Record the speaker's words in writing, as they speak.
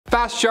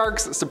Fast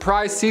sharks,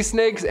 surprise sea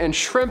snakes, and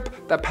shrimp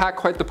that pack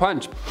quite the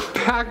punch.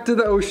 Back to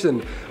the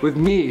ocean with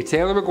me,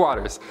 Taylor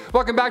McWaters.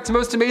 Welcome back to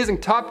Most Amazing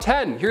Top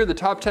 10. Here are the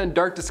top 10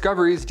 dark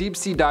discoveries deep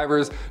sea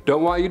divers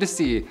don't want you to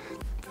see.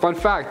 Fun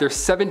fact, there's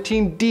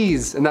 17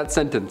 D's in that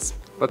sentence.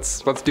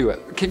 Let's do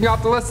it. Kicking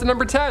off the list at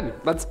number 10,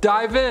 let's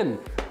dive in.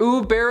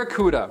 Ooh,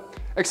 Barracuda.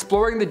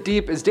 Exploring the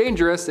deep is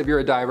dangerous if you're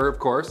a diver, of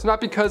course, not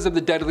because of the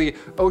deadly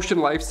ocean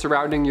life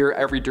surrounding your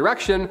every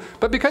direction,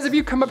 but because if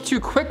you come up too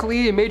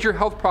quickly, major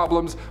health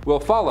problems will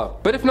follow.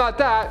 But if not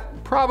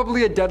that,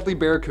 probably a deadly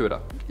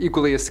barracuda,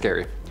 equally as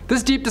scary.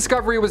 This deep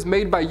discovery was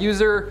made by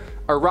user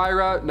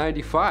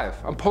Arira95.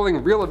 I'm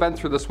pulling real events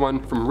for this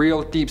one from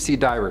real deep sea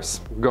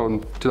divers. We're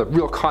going to the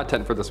real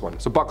content for this one,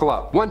 so buckle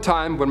up. One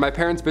time when my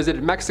parents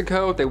visited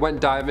Mexico, they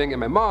went diving and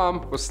my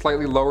mom was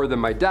slightly lower than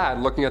my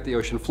dad looking at the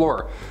ocean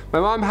floor. My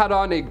mom had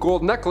on a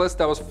gold necklace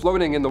that was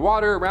floating in the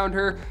water around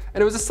her,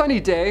 and it was a sunny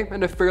day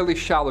and a fairly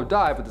shallow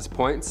dive at this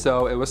point,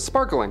 so it was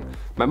sparkling.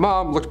 My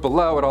mom looked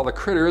below at all the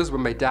critters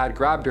when my dad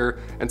grabbed her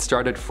and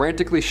started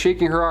frantically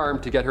shaking her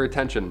arm to get her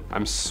attention.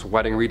 I'm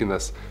sweating reading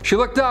this. She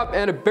looked up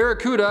and a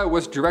barracuda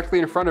was directly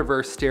in front of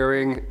her,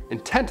 staring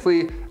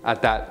intently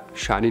at that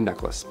shiny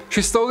necklace.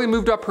 She slowly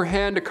moved up her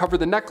hand to cover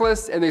the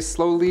necklace, and they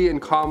slowly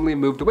and calmly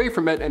moved away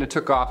from it, and it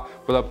took off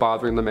without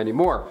bothering them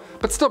anymore.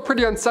 But still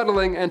pretty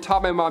unsettling, and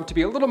taught my mom to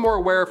be a little more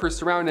aware of her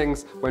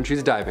surroundings when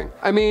she's diving.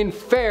 I mean,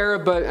 fair,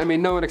 but I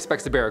mean, no one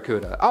expects a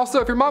barracuda. Also,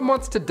 if your mom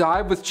wants to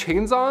dive with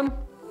chains on,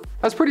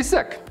 that's pretty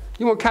sick.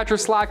 You won't catch her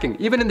slacking.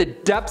 Even in the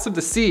depths of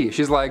the sea,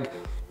 she's like,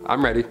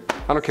 I'm ready.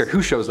 I don't care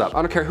who shows up.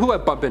 I don't care who I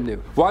bump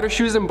into. Water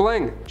shoes and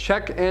bling.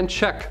 Check and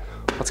check.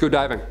 Let's go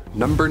diving.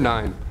 Number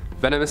 9,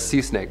 Venomous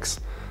Sea Snakes.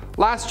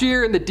 Last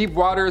year in the deep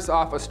waters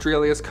off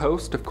Australia's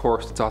coast, of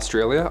course it's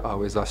Australia,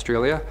 always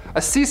Australia,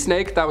 a sea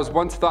snake that was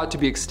once thought to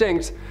be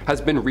extinct has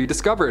been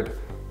rediscovered.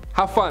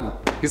 How fun.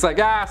 He's like,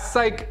 ah,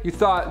 psych, you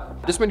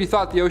thought. Just when you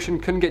thought the ocean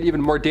couldn't get even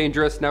more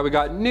dangerous, now we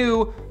got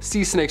new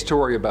sea snakes to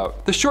worry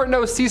about. The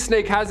short-nosed sea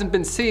snake hasn't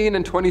been seen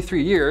in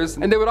 23 years,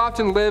 and they would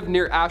often live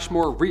near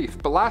Ashmore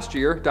Reef. But last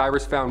year,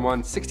 divers found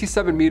one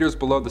 67 meters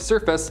below the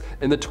surface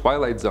in the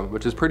twilight zone,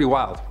 which is pretty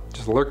wild.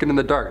 Just lurking in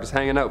the dark, just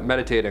hanging out,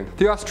 meditating.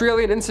 The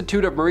Australian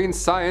Institute of Marine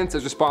Science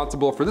is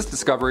responsible for this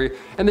discovery,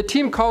 and the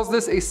team calls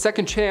this a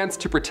second chance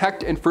to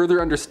protect and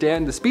further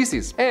understand the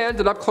species. And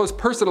an up-close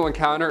personal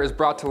encounter is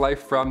brought to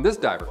life from this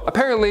diver.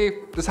 Apparently,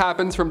 this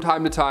happens from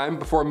time to time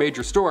before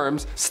major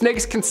storms.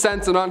 Snakes can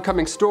sense an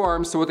oncoming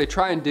storm, so what they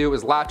try and do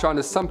is latch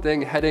onto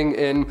something heading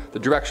in the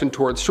direction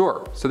towards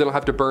shore, so they don't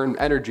have to burn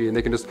energy and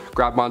they can just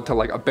grab onto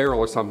like a barrel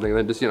or something and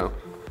then just,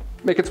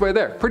 make its way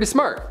there. Pretty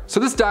smart.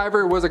 So this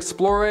diver was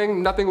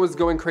exploring, nothing was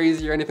going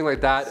crazy or anything like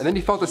that, and then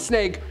he felt a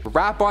snake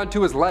wrap onto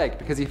his leg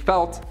because he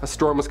felt a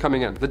storm was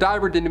coming in. The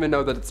diver didn't even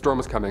know that a storm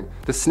was coming.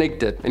 The snake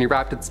did, and he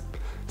wrapped its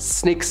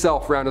snake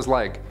self around his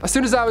leg. As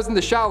soon as I was in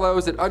the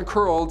shallows, it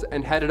uncurled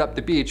and headed up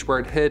the beach where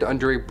it hid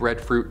under a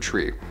breadfruit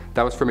tree.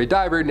 That was from a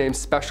diver named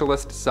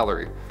Specialist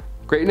Celery.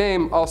 Great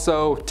name,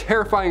 also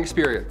terrifying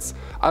experience.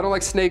 I don't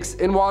like snakes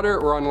in water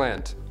or on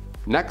land.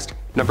 Next,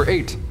 number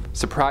 8,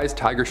 surprise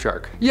tiger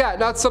shark. Yeah,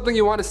 not something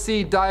you want to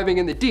see diving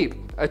in the deep.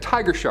 A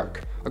tiger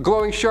shark. A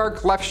glowing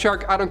shark, left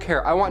shark, I don't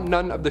care. I want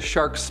none of the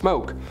shark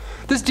smoke.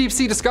 This deep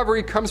sea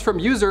discovery comes from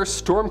user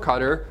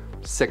Stormcutter.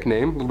 Sick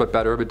name, a little bit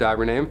better of a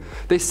diver name.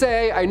 They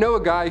say, I know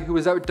a guy who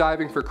was out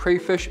diving for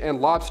crayfish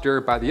and lobster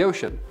by the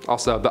ocean.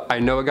 Also, the I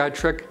know a guy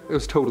trick, it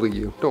was totally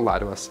you. Don't lie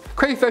to us.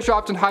 Crayfish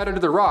often hide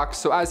under the rocks,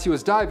 so as he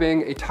was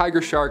diving, a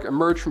tiger shark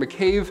emerged from a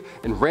cave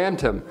and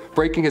rammed him,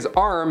 breaking his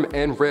arm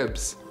and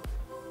ribs.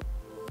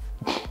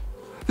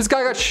 This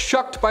guy got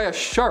shucked by a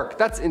shark.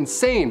 That's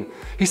insane.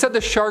 He said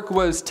the shark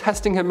was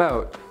testing him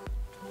out.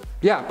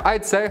 Yeah,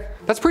 I'd say.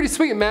 That's pretty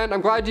sweet, man. I'm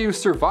glad you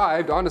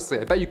survived, honestly.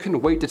 I bet you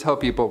couldn't wait to tell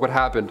people what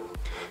happened.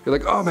 You're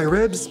like, oh, my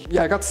ribs?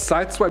 Yeah, I got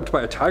sideswiped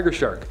by a tiger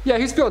shark. Yeah,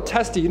 he's feeling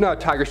testy. You know how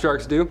tiger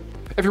sharks do.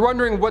 If you're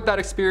wondering what that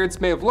experience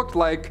may have looked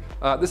like,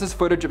 this is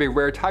footage of a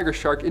rare tiger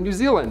shark in New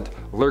Zealand,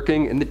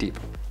 lurking in the deep.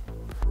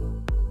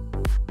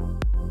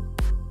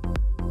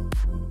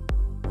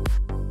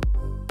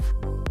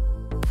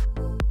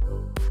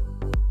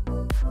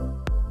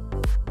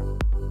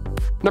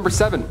 Number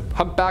 7,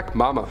 Humpback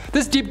Mama.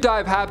 This deep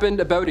dive happened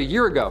about a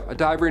year ago. A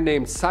diver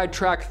named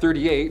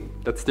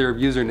Sidetrack38, that's their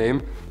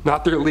username,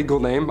 not their legal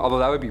name, although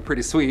that would be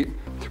pretty sweet.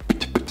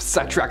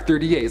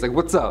 Sidetrack38, he's like,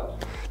 what's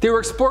up? They were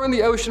exploring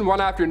the ocean one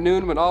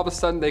afternoon when all of a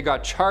sudden they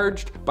got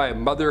charged by a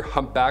mother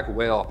humpback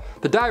whale.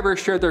 The divers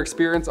shared their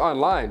experience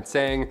online,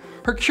 saying,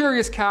 her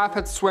curious calf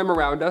had swum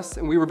around us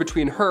and we were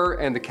between her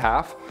and the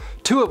calf.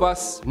 2 of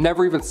us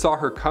never even saw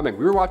her coming.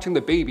 We were watching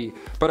the baby,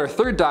 but our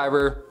third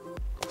diver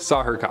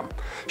saw her come.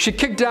 She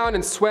kicked down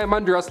and swam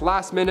under us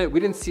last minute. We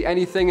didn't see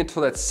anything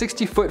until that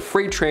 60-foot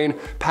freight train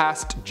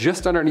passed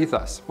just underneath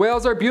us.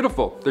 Whales are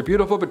beautiful. They're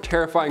beautiful but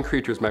terrifying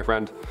creatures, my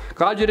friend.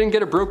 Glad you didn't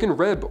get a broken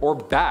rib or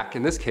back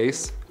in this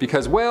case,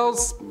 because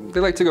whales,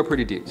 they like to go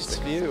pretty deep.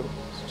 Just view.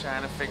 Just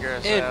trying to figure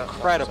us out.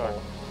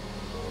 Incredible.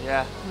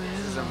 Yeah,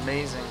 this is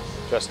amazing.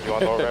 Justin, you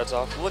want the overheads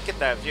off? Look at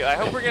that view. I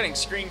hope we're getting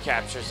screen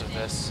captures of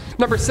this.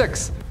 Number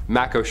 6,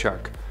 Mako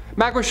Shark.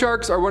 Mako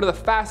sharks are one of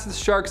the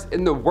fastest sharks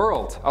in the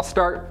world. I'll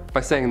start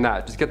by saying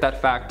that. Just get that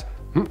fact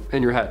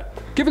in your head.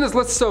 Given this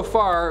list so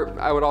far,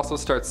 I would also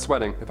start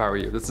sweating if I were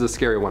you. This is a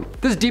scary one.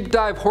 This deep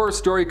dive horror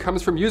story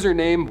comes from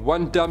username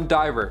One Dumb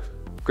Diver.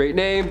 Great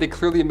name, they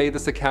clearly made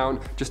this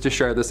account just to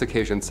share this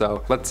occasion,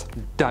 so let's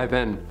dive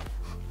in.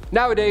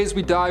 Nowadays,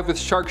 we dive with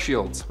shark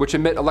shields, which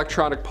emit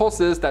electronic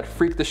pulses that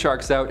freak the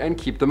sharks out and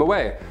keep them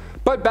away.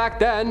 But back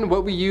then,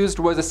 what we used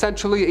was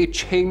essentially a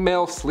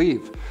chainmail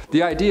sleeve.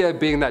 The idea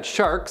being that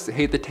sharks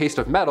hate the taste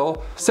of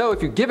metal, so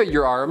if you give it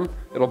your arm,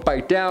 it'll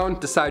bite down,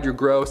 decide you're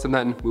gross, and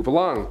then move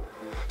along.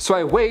 So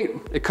I wait,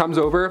 it comes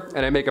over,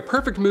 and I make a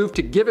perfect move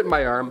to give it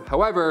my arm.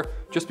 However,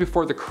 just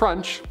before the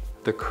crunch,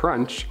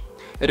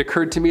 it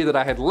occurred to me that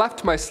I had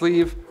left my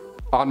sleeve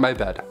on my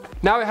bed.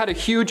 Now I had a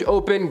huge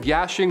open,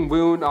 gashing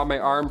wound on my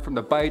arm from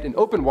the bite in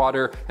open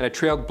water, and I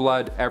trailed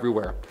blood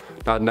everywhere.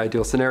 Not an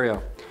ideal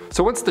scenario.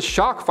 So once the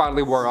shock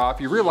finally wore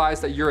off, you realize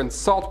that you're in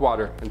salt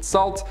water, and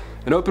salt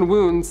and open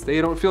wounds,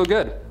 they don't feel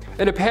good.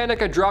 In a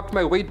panic, I dropped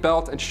my weight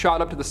belt and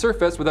shot up to the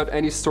surface without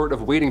any sort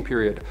of waiting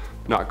period.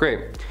 Not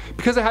great.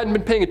 Because I hadn't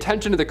been paying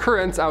attention to the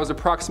currents, I was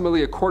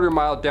approximately a quarter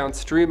mile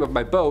downstream of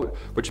my boat,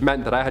 which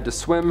meant that I had to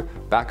swim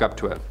back up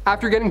to it.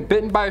 After getting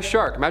bitten by a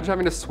shark, imagine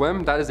having to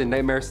swim, that is a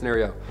nightmare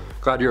scenario.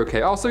 Glad you're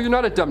okay. Also, you're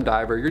not a dumb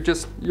diver,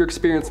 you're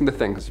experiencing the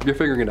things, you're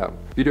figuring it out.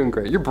 You're doing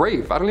great. You're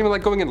brave. I don't even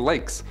like going in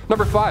lakes.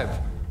 Number 5,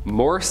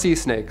 more sea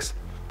snakes.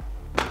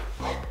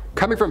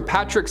 Coming from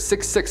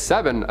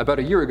Patrick667 about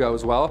a year ago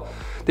as well,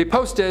 they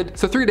posted,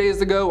 so 3 days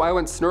ago I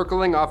went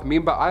snorkeling off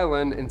Mimba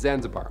Island in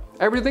Zanzibar.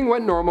 Everything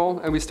went normal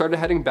and we started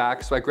heading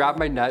back, so I grabbed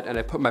my net and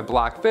I put my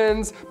black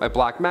fins, my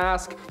black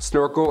mask,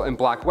 snorkel, and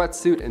black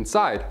wetsuit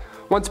inside.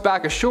 Once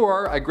back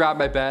ashore, I grab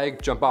my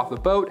bag, jump off the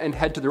boat, and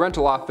head to the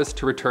rental office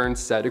to return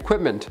said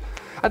equipment.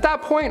 At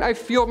that point, I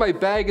feel my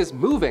bag is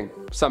moving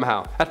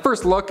somehow. At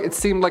first look, it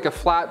seemed like a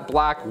flat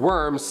black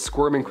worm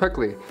squirming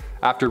quickly.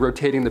 After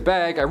rotating the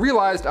bag, I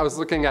realized I was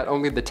looking at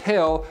only the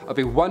tail of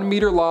a 1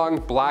 meter long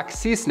black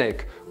sea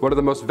snake, one of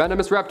the most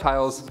venomous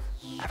reptiles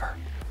ever,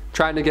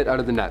 trying to get out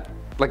of the net.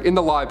 Like in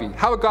the lobby.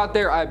 How it got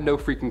there, I have no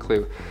freaking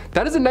clue.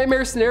 That is a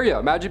nightmare scenario.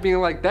 Imagine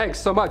being like, thanks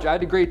so much, I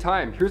had a great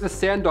time. Here's a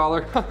sand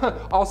dollar.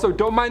 Also,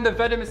 don't mind the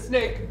venomous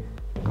snake.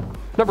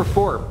 Number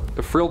 4,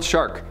 the frilled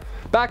shark.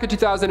 Back in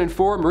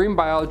 2004, marine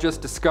biologists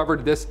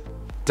discovered this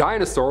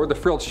dinosaur, the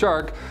frilled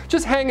shark,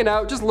 just hanging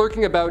out, just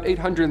lurking about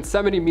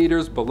 870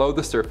 meters below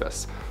the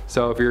surface.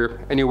 So if you're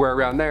anywhere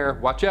around there,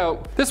 watch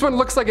out. This one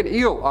looks like an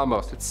eel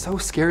almost. It's so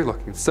scary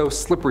looking, it's so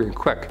slippery and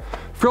quick.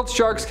 Frilled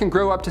sharks can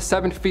grow up to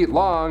 7 feet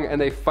long and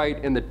they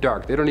fight in the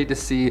dark. They don't need to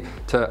see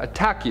to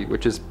attack you,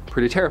 which is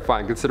pretty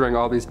terrifying considering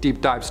all these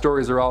deep dive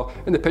stories are all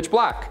in the pitch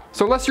black.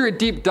 So unless you're a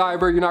deep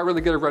diver, you're not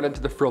really gonna run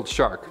into the frilled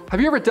shark.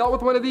 Have you ever dealt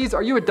with one of these?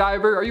 Are you a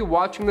diver? Are you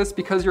watching this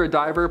because you're a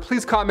diver?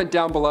 Please comment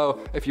down below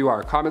if you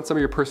are. Comment some of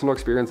your personal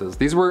experiences.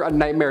 These were a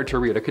nightmare to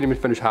read. I couldn't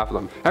even finish half of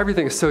them.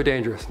 Everything is so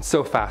dangerous and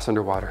so fast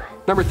underwater.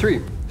 Number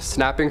 3,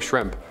 snapping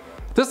shrimp.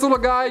 This little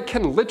guy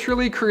can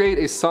literally create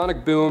a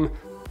sonic boom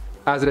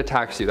as it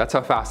attacks you. That's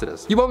how fast it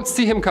is. You won't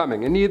see him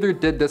coming, and neither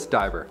did this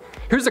diver.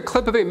 Here's a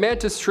clip of a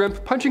mantis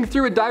shrimp punching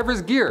through a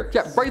diver's gear.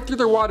 Yeah, right through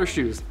their water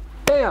shoes.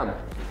 Bam!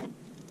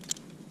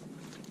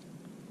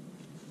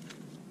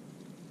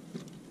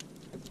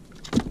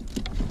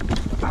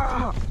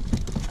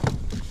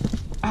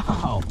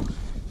 Ow,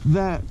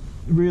 that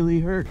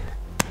really hurt.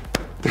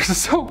 They're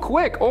so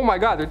quick. Oh my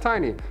God, they're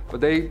tiny,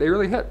 but they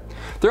really hit.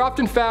 They're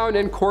often found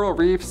in coral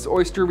reefs,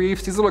 oyster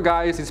reefs, these little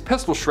guys, these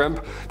pistol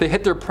shrimp. They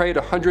hit their prey at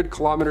 100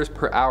 kilometers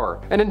per hour.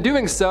 And in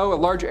doing so, a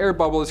large air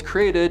bubble is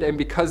created, and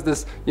because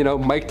this,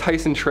 Mike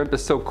Tyson shrimp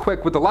is so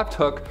quick with the left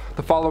hook,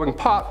 the following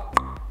pop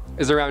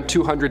is around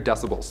 200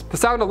 decibels. The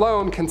sound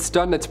alone can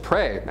stun its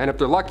prey, and if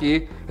they're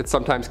lucky, it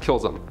sometimes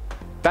kills them.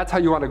 That's how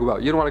you want to go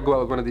out. You don't want to go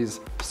out with one of these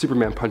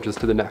Superman punches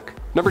to the neck.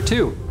 Number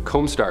 2,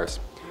 comb stars.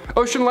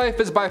 Ocean life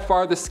is by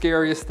far the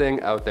scariest thing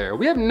out there.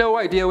 We have no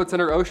idea what's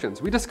in our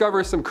oceans. We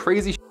discover some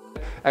crazy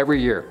shit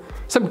every year.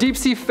 Some deep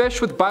sea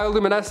fish with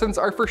bioluminescence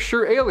are for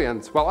sure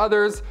aliens, while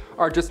others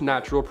are just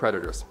natural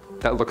predators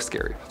that look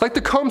scary. Like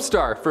the comb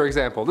star, for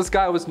example. This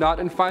guy was not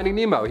in Finding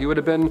Nemo. He would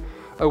have been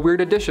a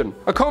weird addition.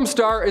 A comb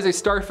star is a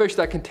starfish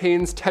that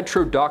contains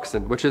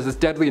tetrodotoxin, which is this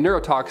deadly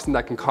neurotoxin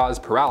that can cause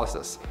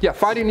paralysis. Yeah,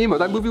 Finding Nemo,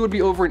 that movie would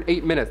be over in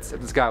 8 minutes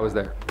if this guy was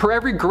there. Per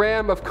every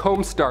gram of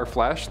comb star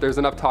flesh, there's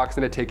enough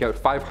toxin to take out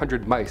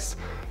 500 mice.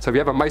 So if you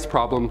have a mice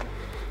problem,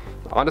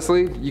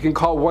 honestly, you can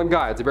call one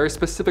guy. It's a very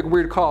specific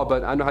weird call,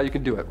 but I know how you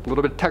can do it. A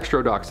little bit of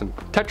tetrodotoxin.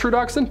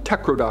 Tetrodotoxin?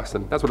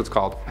 Tetrodotoxin, that's what it's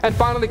called. And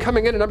finally,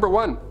 coming in at number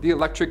 1, the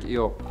electric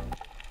eel.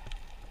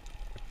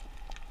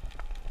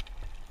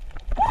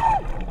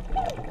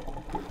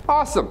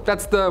 Awesome,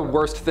 that's the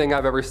worst thing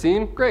I've ever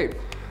seen. Great.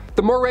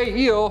 The moray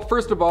eel,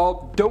 first of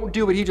all, don't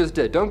do what he just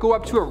did. Don't go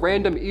up to a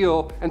random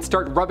eel and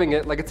start rubbing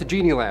it like it's a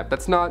genie lamp.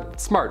 That's not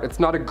smart. It's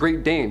not a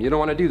Great Dane. You don't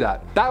want to do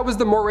that. That was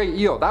the moray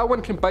eel. That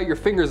one can bite your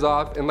fingers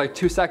off in like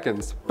 2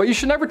 seconds. But you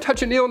should never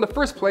touch an eel in the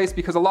first place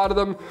because a lot of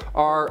them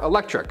are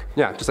electric.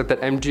 Yeah, just like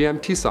that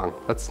MGMT song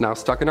that's now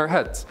stuck in our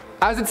heads.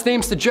 As its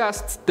name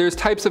suggests, there's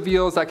types of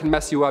eels that can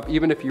mess you up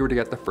even if you were to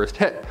get the first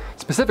hit.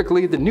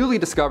 Specifically, the newly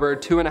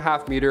discovered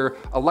 2.5 meter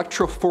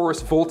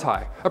Electrophorus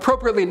volti,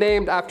 appropriately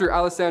named after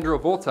Alessandro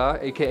Volta,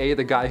 aka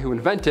the guy who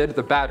invented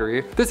the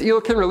battery. This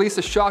eel can release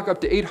a shock up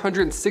to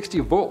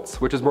 860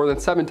 volts, which is more than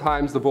 7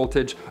 times the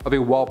voltage of a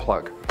wall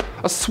plug.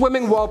 A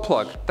swimming wall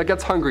plug that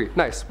gets hungry.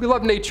 Nice. We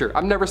love nature.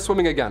 I'm never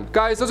swimming again.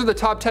 Guys, those are the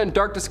top 10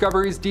 dark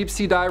discoveries deep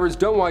sea divers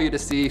don't want you to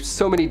see.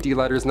 So many D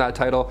letters in that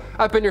title.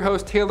 I've been your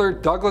host, Taylor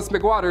Douglas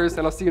McWaters,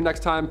 and I'll see you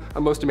next time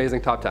on Most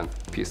Amazing Top 10.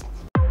 Peace.